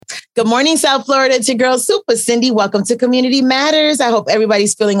Good morning, South Florida. It's your girl, Super Cindy. Welcome to Community Matters. I hope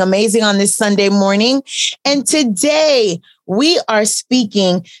everybody's feeling amazing on this Sunday morning. And today we are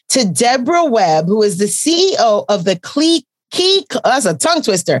speaking to Debra Webb, who is the CEO of the that's a tongue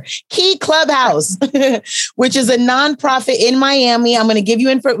twister, Key Clubhouse, which is a nonprofit in Miami. I'm going to give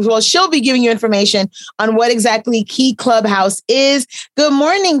you she'll be giving you information on what exactly Key Clubhouse is. Good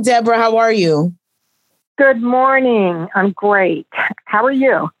morning, Debra. How are you? Good morning. I'm great. How are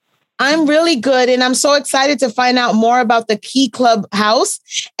you? I'm really good. And I'm so excited to find out more about the Key Clubhouse.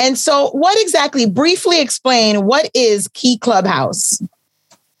 And so briefly explain, what is Key Clubhouse?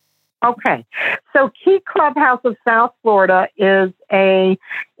 Okay. So Key Clubhouse of South Florida is a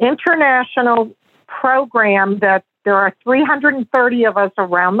international program that there are 330 of us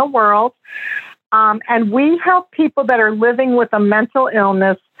around the world. And we help people that are living with a mental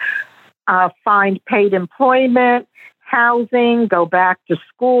illness find paid employment, housing, go back to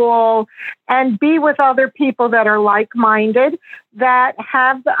school, and be with other people that are like-minded that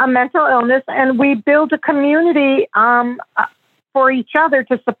have a mental illness. And we build a community for each other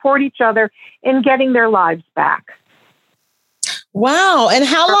to support each other in getting their lives back. Wow. And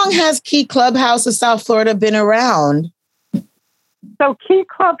how long has Key Clubhouse of South Florida been around? So Key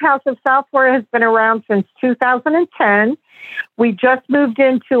Clubhouse of South Florida has been around since 2010. We just moved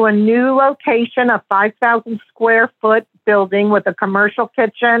into a new location, a 5,000 square foot building with a commercial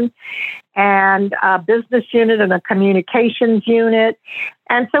kitchen and a business unit and a communications unit.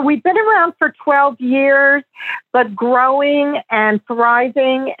 And so we've been around for 12 years, but growing and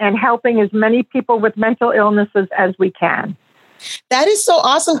thriving and helping as many people with mental illnesses as we can. That is so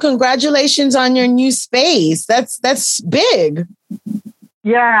awesome. Congratulations on your new space. That's big.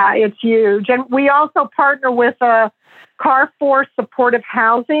 Yeah, it's huge. And we also partner with a Carrefour Supportive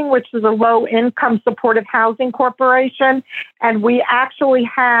Housing, which is a low-income supportive housing corporation. And we actually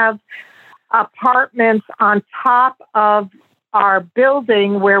have apartments on top of our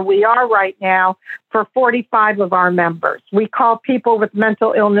building where we are right now for 45 of our members. We call people with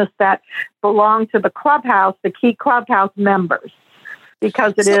mental illness that belong to the clubhouse, the Key Clubhouse members,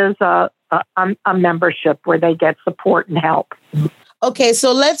 because it is a membership where they get support and help. Okay,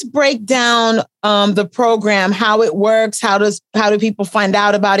 so let's break down the program, how it works, how do people find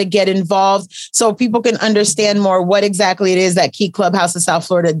out about it, get involved, so people can understand more what exactly it is that Key Clubhouse of South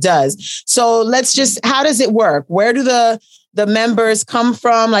Florida does. So how does it work? Where do the members come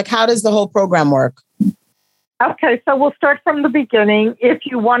from? Like, how does the whole program work? Okay, so we'll start from the beginning. If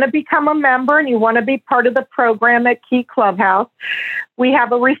you want to become a member and you want to be part of the program at Key Clubhouse, we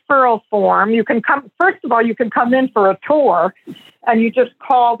have a referral form. You can come in for a tour, and you just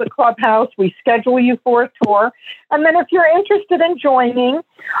call the clubhouse. We schedule you for a tour. And then if you're interested in joining,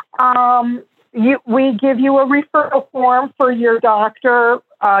 we give you a referral form for your doctor,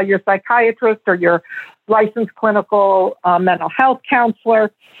 your psychiatrist, or your licensed clinical mental health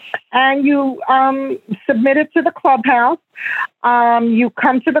counselor, and you submit it to the clubhouse. You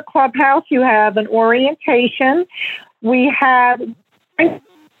come to the clubhouse, you have an orientation. We have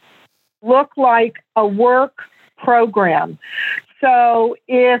look like a work program. So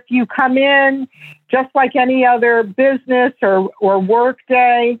if you come in just like any other business or work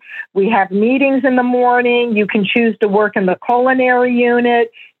day, we have meetings in the morning. You can choose to work in the culinary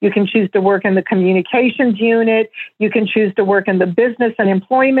unit. You can choose to work in the communications unit. You can choose to work in the business and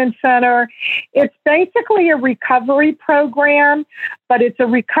employment center. It's basically a recovery program, but it's a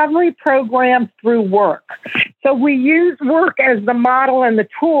recovery program through work. So we use work as the model and the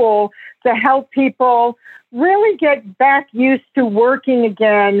tool to help people really get back used to working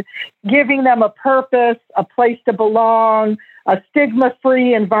again, giving them a purpose, a place to belong, a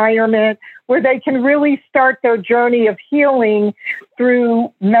stigma-free environment where they can really start their journey of healing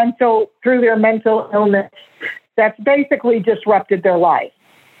through their mental illness that's basically disrupted their life.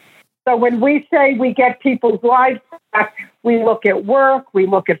 So when we say we get people's lives back, we look at work, we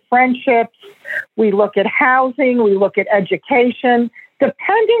look at friendships, we look at housing, we look at education.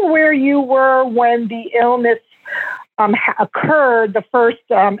 Depending where you were when the illness occurred, the first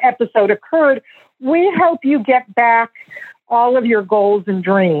episode occurred, we help you get back all of your goals and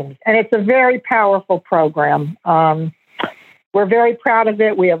dreams. And it's a very powerful program. We're very proud of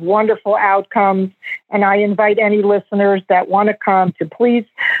it. We have wonderful outcomes. And I invite any listeners that want to come to please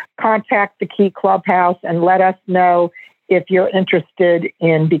contact the Key Clubhouse and let us know if you're interested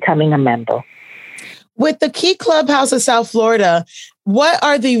in becoming a member. With the Key Clubhouse of South Florida, what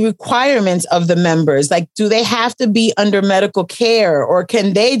are the requirements of the members? Like, do they have to be under medical care, or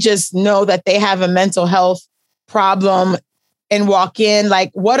can they just know that they have a mental health problem and walk in? Like,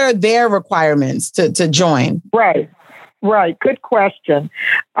 what are their requirements to join? Right. Right. Good question.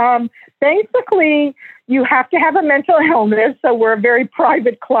 Basically, you have to have a mental illness. So we're a very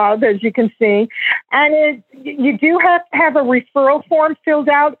private club, as you can see. And you do have to have a referral form filled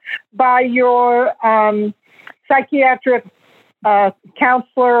out by your psychiatric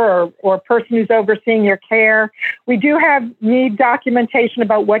counselor or person who's overseeing your care. We do need documentation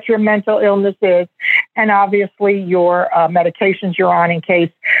about what your mental illness is, and obviously your medications you're on in case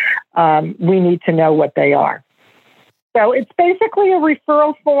we need to know what they are. So it's basically a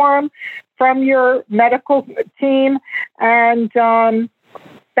referral form from your medical team, and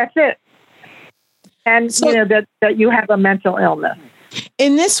that's it. And so, that you have a mental illness.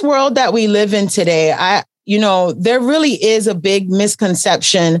 In this world that we live in today, there really is a big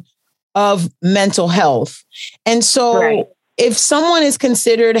misconception of mental health. And so if someone is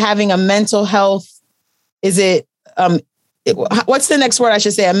considered having a mental health, is it, what's the next word I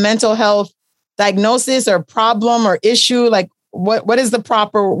should say? A mental health diagnosis or problem or issue? Like what is the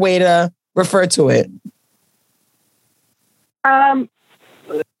proper way to refer to it?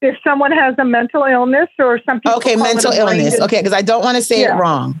 If someone has a mental illness or something. Okay, mental illness. Okay, because I don't want to say it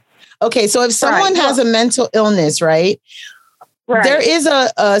wrong. Okay, so if someone has a mental illness, right, there is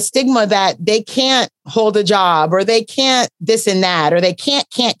a stigma that they can't hold a job or they can't this and that, or they can't.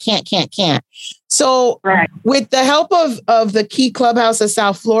 So with the help of the Key Clubhouse of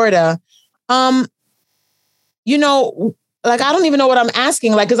South Florida, I don't even know what I'm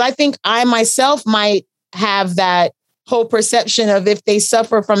asking, because I think I myself might have that whole perception of if they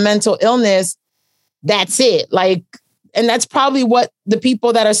suffer from mental illness, that's it. And that's probably what the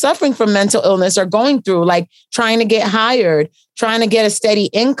people that are suffering from mental illness are going through, like trying to get hired, trying to get a steady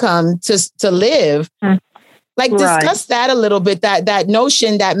income to live. Discuss that a little bit, that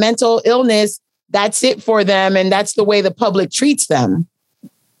notion that mental illness, that's it for them. And that's the way the public treats them.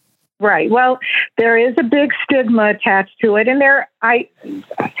 Right. Well, there is a big stigma attached to it. And there's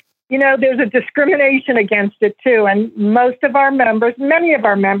a discrimination against it too. And many of our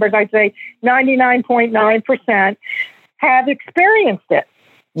members, I'd say 99.9%, have experienced it.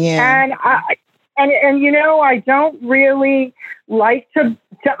 Yeah. And I don't really like to,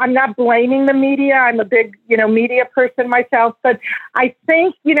 I'm not blaming the media. I'm a big, media person myself. But I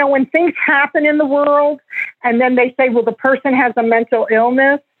think, when things happen in the world and then they say, well, the person has a mental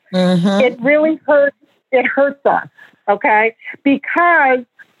illness, it really hurts. It hurts us. Okay. Because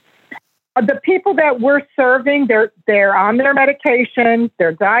the people that we're serving, they're on their medication,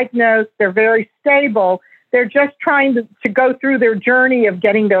 they're diagnosed, they're very stable. They're just trying to go through their journey of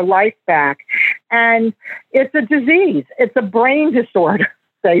getting their life back. And it's a disease. It's a brain disorder,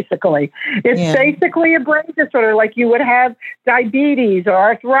 basically. It's basically a brain disorder, like you would have diabetes or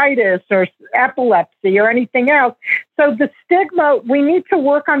arthritis or epilepsy or anything else. So the stigma, we need to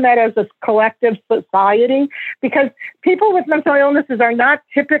work on that as a collective society, because people with mental illnesses are not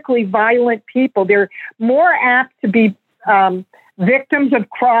typically violent people. They're more apt to be victims of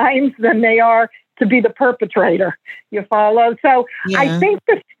crimes than they are to be the perpetrator. You follow? So I think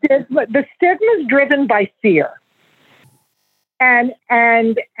the stigma is driven by fear. And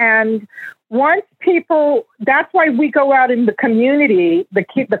once people, that's why we go out in the community,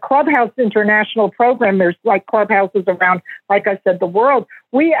 the Clubhouse International program, there's like clubhouses around, like I said, the world.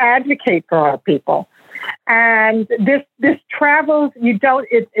 We advocate for our people. And this travels,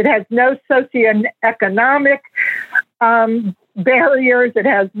 it has no socioeconomic barriers. It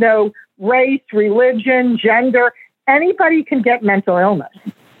has no race, religion, gender. Anybody can get mental illness.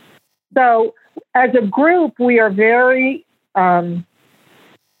 So as a group, we are very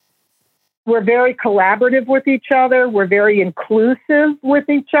collaborative with each other. We're very inclusive with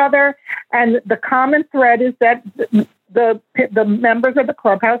each other. And the common thread is that the members of the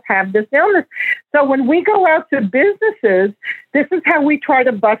clubhouse have this illness. So when we go out to businesses, this is how we try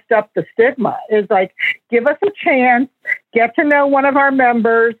to bust up the stigma, is like, give us a chance, get to know one of our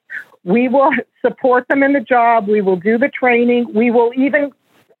members. We will support them in the job. We will do the training. We will even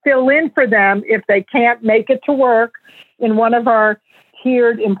fill in for them if they can't make it to work in one of our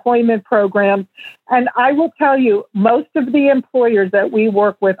tiered employment programs. And I will tell you, most of the employers that we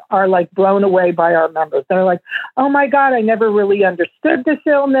work with are like blown away by our members. They're like, oh my God, I never really understood this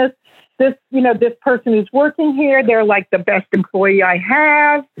illness. This person who's working here, they're like the best employee I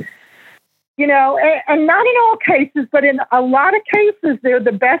have. And not in all cases, but in a lot of cases, they're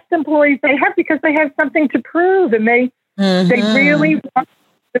the best employees they have because they have something to prove, and they really want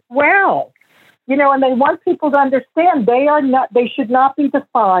it well. And they want people to understand they should not be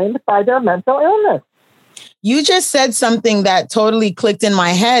defined by their mental illness. You just said something that totally clicked in my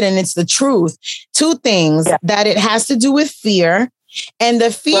head, and it's the truth. Two things, that it has to do with fear, And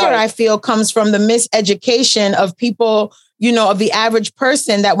the fear, Right. I feel, comes from the miseducation of people, of the average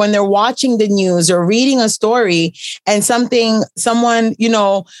person, that when they're watching the news or reading a story and someone,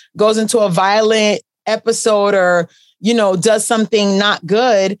 goes into a violent episode or, does something not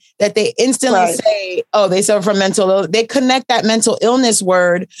good, that they instantly Right. say, oh, they suffer from mental illness. They connect that mental illness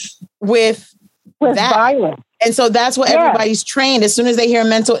word with that. Violence. And so that's what everybody's trained. As soon as they hear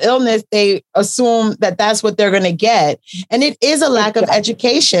mental illness, they assume that that's what they're going to get. And it is a lack of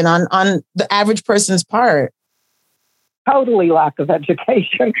education on the average person's part. Totally lack of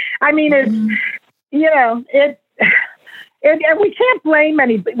education. I mean, and we can't blame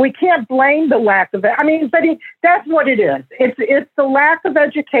we can't blame the lack of it. I mean, but that's what it is. It's the lack of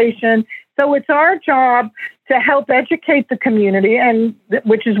education. So it's our job to help educate the community, and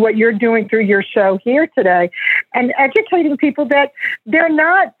which is what you're doing through your show here today, and educating people that they're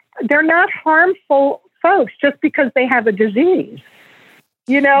not harmful folks just because they have a disease.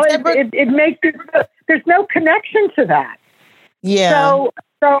 It makes there's no connection to that. Yeah. So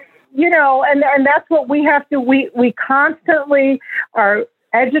and that's what we have to. We constantly are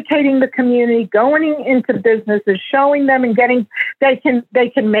educating the community, going into businesses, showing them and getting they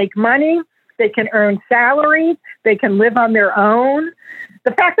can make money, they can earn salaries, they can live on their own.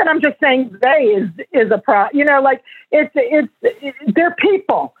 The fact that I'm just saying they is a problem. They're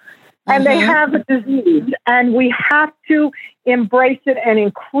people and they have a disease, and we have to embrace it and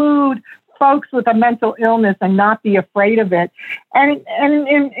include folks with a mental illness and not be afraid of it, and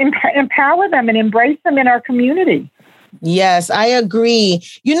empower them and embrace them in our community. Yes, I agree.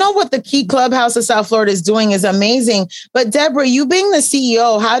 What the Key Clubhouse of South Florida is doing is amazing. But Debra, you being the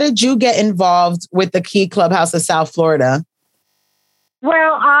CEO, how did you get involved with the Key Clubhouse of South Florida?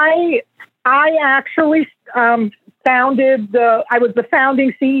 Well, I actually I was the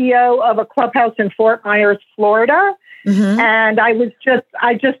founding CEO of a clubhouse in Fort Myers, Florida. Mm-hmm. And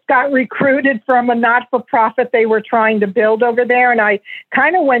I just got recruited from a not-for-profit they were trying to build over there. And I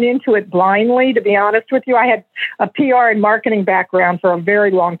kind of went into it blindly, to be honest with you. I had a PR and marketing background for a very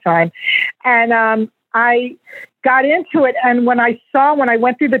long time. And I got into it. And when I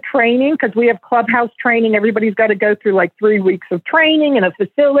went through the training, because we have clubhouse training, everybody's got to go through like 3 weeks of training in a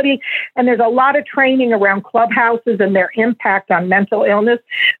facility. And there's a lot of training around clubhouses and their impact on mental illness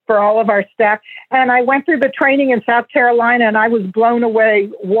for all of our staff. And I went through the training in South Carolina, and I was blown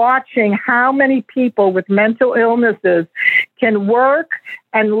away watching how many people with mental illnesses can work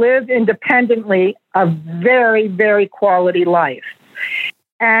and live independently a very, very quality life.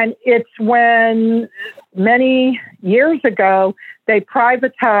 And it's when many years ago they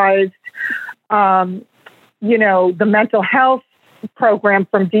privatized, the mental health program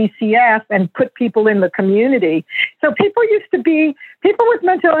from DCF and put people in the community. So people with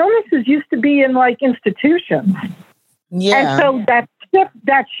mental illnesses used to be in like institutions. Yeah. And so that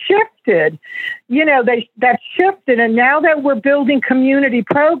shifted, that shifted. And now that we're building community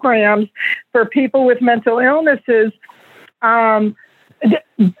programs for people with mental illnesses,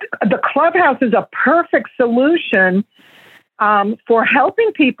 the clubhouse is a perfect solution for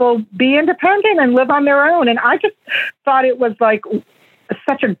helping people be independent and live on their own. And I just thought it was like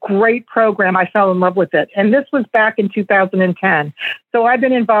such a great program. I fell in love with it. And this was back in 2010. So I've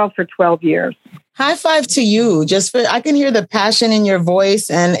been involved for 12 years. High five to you. I can hear the passion in your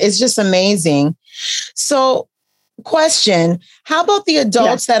voice, and it's just amazing. So, question, how about the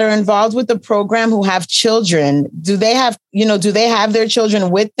adults that are involved with the program who have children? Do they have their children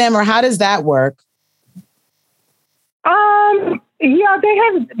with them, or how does that work? Yeah, they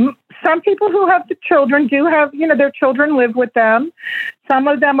have. Some people who have the children do have, their children live with them. Some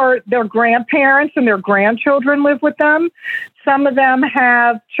of them are their grandparents and their grandchildren live with them. Some of them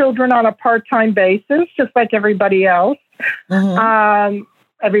have children on a part-time basis, just like everybody else. Mm-hmm.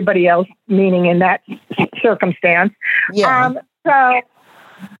 Everybody else, meaning in that circumstance. Yeah.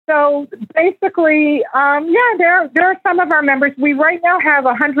 So basically, there are some of our members. We right now have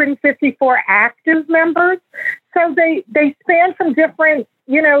 154 active members. So they span from different,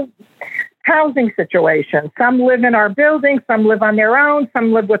 housing situations. Some live in our building, some live on their own,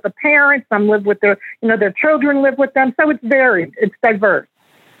 some live with a parent, some live with their children live with them. So it's varied, it's diverse.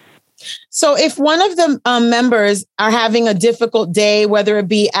 So if one of the members are having a difficult day, whether it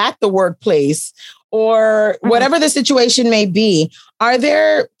be at the workplace or whatever the situation may be, are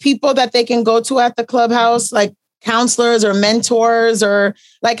there people that they can go to at the clubhouse, like counselors or mentors, or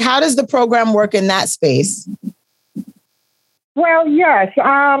like how does the program work in that space? Well, yes.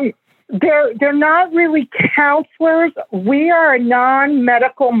 They're not really counselors. We are a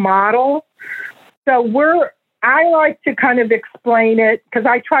non-medical model. So I like to kind of explain it because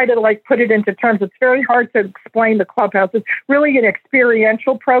I try to like put it into terms. It's very hard to explain the Clubhouse. It's really an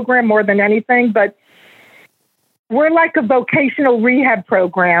experiential program more than anything, but we're like a vocational rehab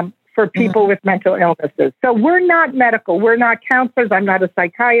program for people with mental illnesses. So we're not medical. We're not counselors. I'm not a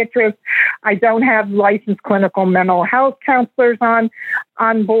psychiatrist. I don't have licensed clinical mental health counselors on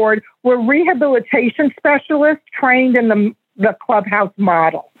board. We're rehabilitation specialists trained in the Clubhouse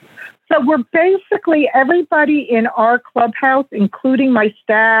model. So we're basically everybody in our Clubhouse, including my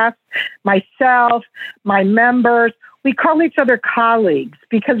staff, myself, my members. We call each other colleagues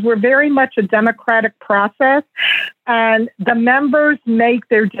because we're very much a democratic process, and the members make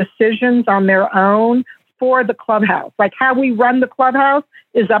their decisions on their own for the Clubhouse. Like how we run the Clubhouse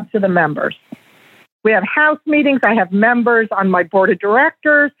is up to the members. We have house meetings. I have members on my board of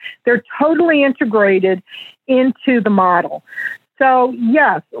directors. They're totally integrated into the model. So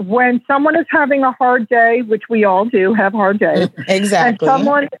yes, when someone is having a hard day, which we all do have hard days. Exactly.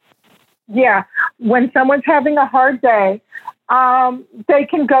 When someone's having a hard day, they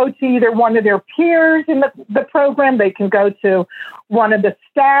can go to either one of their peers in the program. They can go to one of the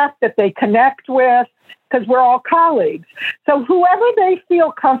staff that they connect with because we're all colleagues. So whoever they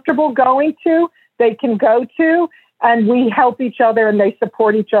feel comfortable going to, they can go to, and we help each other and they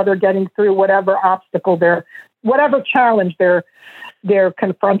support each other getting through whatever obstacle whatever challenge they're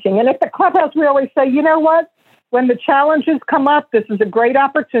confronting. And at the Clubhouse, we always say, you know what? When the challenges come up, this is a great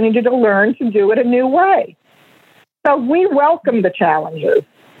opportunity to learn to do it a new way. So we welcome the challenges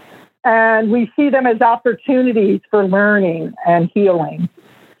and we see them as opportunities for learning and healing.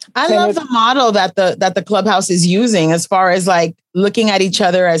 I love the model that the Clubhouse is using as far as like looking at each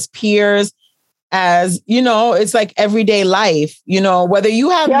other as peers, as, you know, it's like everyday life, you know, whether you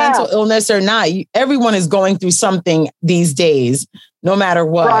have mental illness or not, everyone is going through something these days, no matter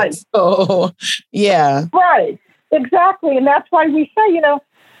what. Right. So, yeah. Right. Exactly. And that's why we say, you know,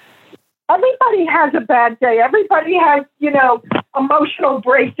 everybody has a bad day. Everybody has, you know, emotional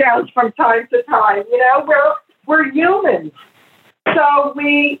breakdowns from time to time. You know, we're humans. So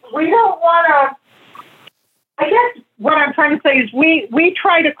we don't want to, I guess what I'm trying to say is we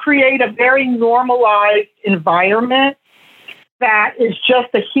try to create a very normalized environment that is just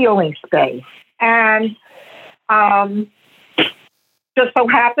a healing space. And just so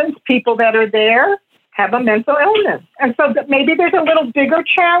happens people that are there have a mental illness. And so maybe there's a little bigger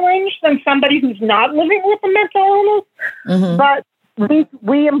challenge than somebody who's not living with a mental illness. Mm-hmm. But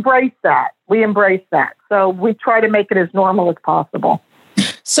we embrace that. We embrace that. So we try to make it as normal as possible.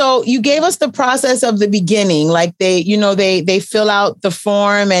 So you gave us the process of the beginning, like they fill out the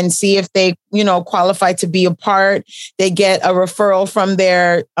form and see if they, you know, qualify to be a part. They get a referral from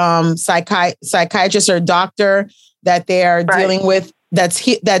their psychiatrist or doctor that they are dealing with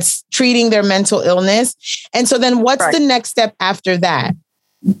that's treating their mental illness. And so then what's the next step after that?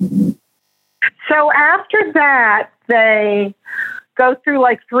 So after that, they go through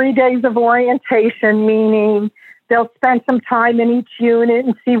like 3 days of orientation, meaning they'll spend some time in each unit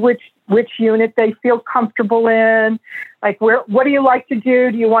and see which unit they feel comfortable in. Like, what do you like to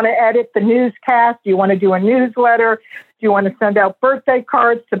do? Do you want to edit the newscast? Do you want to do a newsletter? Do you want to send out birthday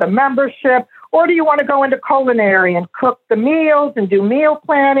cards to the membership? Or do you want to go into culinary and cook the meals and do meal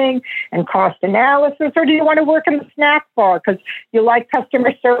planning and cost analysis? Or do you want to work in the snack bar because you like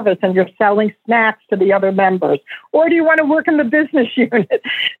customer service and you're selling snacks to the other members? Or do you want to work in the business unit?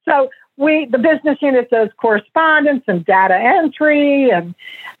 So the business unit does correspondence and data entry and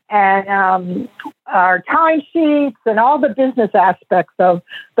our timesheets and all the business aspects of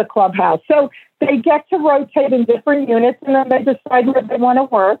the Clubhouse. So they get to rotate in different units, and then they decide where they want to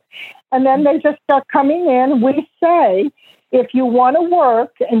work. And then they just start coming in. We say, if you want to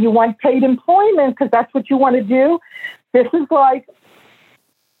work and you want paid employment, because that's what you want to do, this is like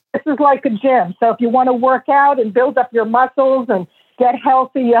a gym. So if you want to work out and build up your muscles and get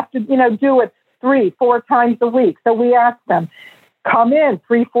healthy, you have to, do it 3-4 times a week. So we ask them, come in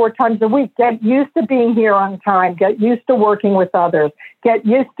 3-4 times a week. Get used to being here on time. Get used to working with others. Get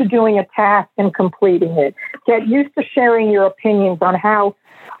used to doing a task and completing it. Get used to sharing your opinions on how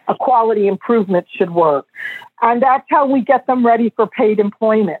a quality improvement should work. And that's how we get them ready for paid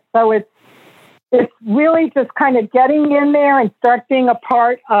employment. So it's really just kind of getting in there and start being a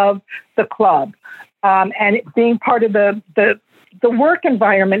part of the club and being part of the work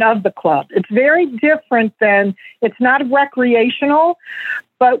environment of the club. It's very different it's not recreational,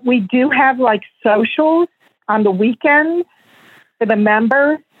 but we do have like socials on the weekends for the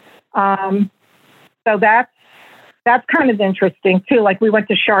members. So that's kind of interesting too. Like we went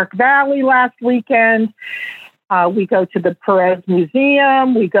to Shark Valley last weekend. We go to the Perez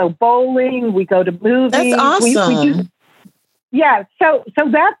Museum. We go bowling. We go to movies. That's awesome. Yeah, so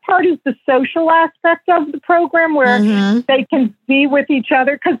that part is the social aspect of the program where they can be with each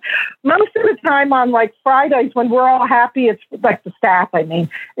other. Because most of the time on like Fridays when we're all happy, it's like the staff,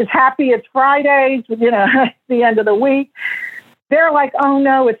 is happy it's Fridays, it's the end of the week. They're like, oh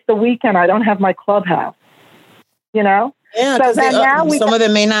no, it's the weekend. I don't have my clubhouse, Yeah, so then now some of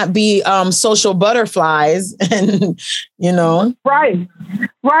them may not be social butterflies, and Right.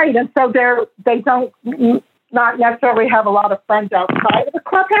 And so they don't not necessarily have a lot of friends outside of the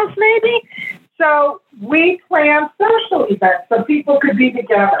clubhouse, maybe. So we plan social events so people could be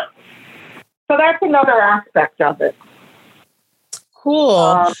together. So that's another aspect of it.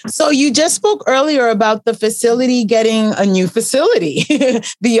 Cool. So you just spoke earlier about the facility getting a new facility,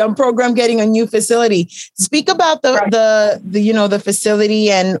 the program getting a new facility. Speak about the facility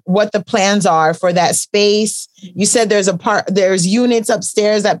and what the plans are for that space. You said there's units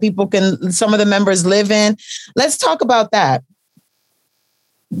upstairs that some of the members live in. Let's talk about that.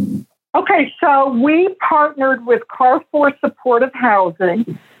 Okay, so we partnered with Carrefour Supportive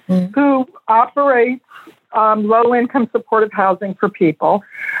Housing, who operates low-income supportive housing for people.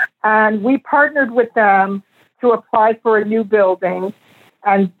 And we partnered with them to apply for a new building.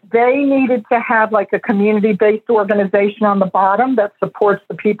 And they needed to have like a community-based organization on the bottom that supports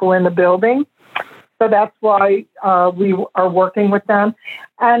the people in the building. So that's why we are working with them.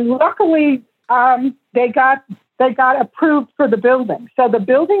 And luckily, they got approved for the building. So the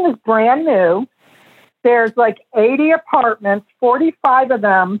building is brand new. There's like 80 apartments, 45 of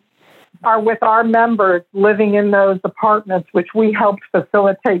them are with our members living in those apartments, which we helped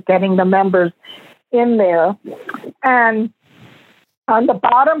facilitate getting the members in there. And on the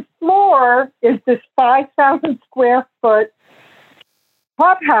bottom floor is this 5,000 square foot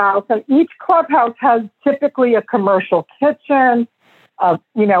clubhouse, and each clubhouse has typically a commercial kitchen, a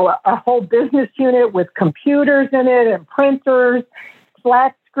whole business unit with computers in it and printers,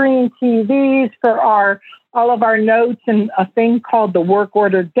 flat screen TVs for all of our notes, and a thing called the work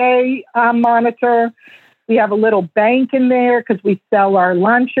order day monitor. We have a little bank in there because we sell our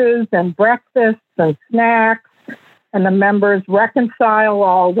lunches and breakfasts and snacks, and the members reconcile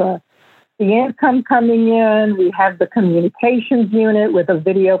all the income coming in. We have the communications unit with a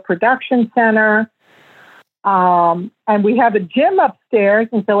video production center. And we have a gym upstairs.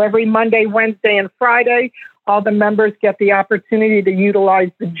 And so every Monday, Wednesday, and Friday, all the members get the opportunity to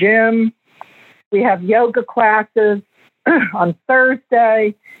utilize the gym. We have yoga classes on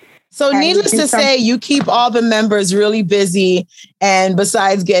Thursday. So needless to say, you keep all the members really busy. And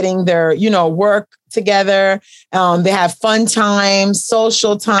besides getting their, work together, they have fun time,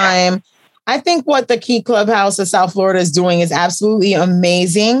 social time. I think what the Key Clubhouse of South Florida is doing is absolutely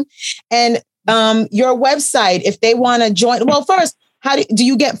amazing. And your website, if they want to join, well, first, how do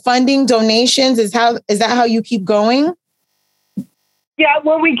you get funding, donations? Is that how you keep going? Yeah,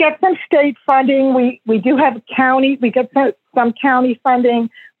 well, we get some state funding. We do have county. We get some county funding.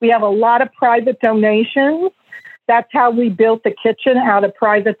 We have a lot of private donations. That's how we built the kitchen, out of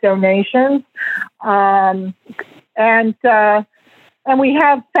private donations. And we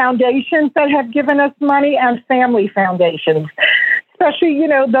have foundations that have given us money, and family foundations, especially,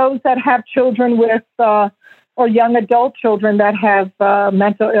 those that have children with or young adult children that have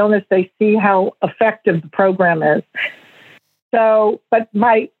mental illness. They see how effective the program is. So, but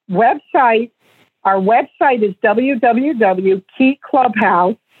our website is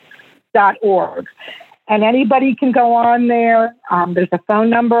www.keyclubhouse.org. And anybody can go on there. There's a phone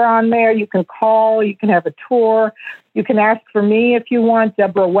number on there. You can call. You can have a tour. You can ask for me if you want,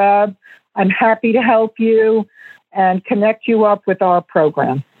 Debra Webb. I'm happy to help you and connect you up with our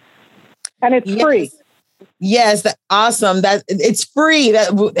program. And it's free. Yes, awesome. That it's free.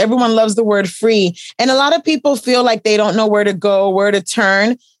 That everyone loves the word free. And a lot of people feel like they don't know where to go, where to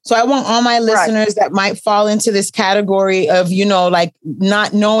turn. So I want all my listeners that might fall into this category of, like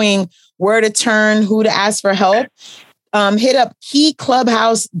not knowing where to turn, who to ask for help. Hit up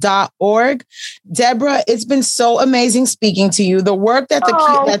keyclubhouse.org. Debra, it's been so amazing speaking to you. The work that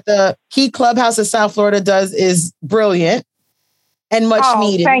the Key Clubhouse of South Florida does is brilliant and much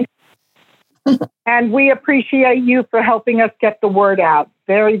needed. Thanks. And we appreciate you for helping us get the word out.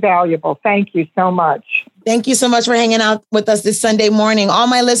 Very valuable. Thank you so much. Thank you so much for hanging out with us this Sunday morning. All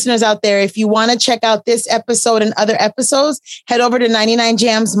my listeners out there, if you want to check out this episode and other episodes, head over to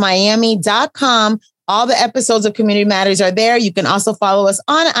 99jamsmiami.com. All the episodes of Community Matters are there. You can also follow us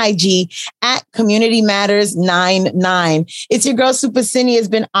on IG at Community Matters 99. It's your girl, Super Cindy. It's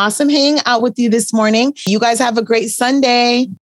been awesome hanging out with you this morning. You guys have a great Sunday.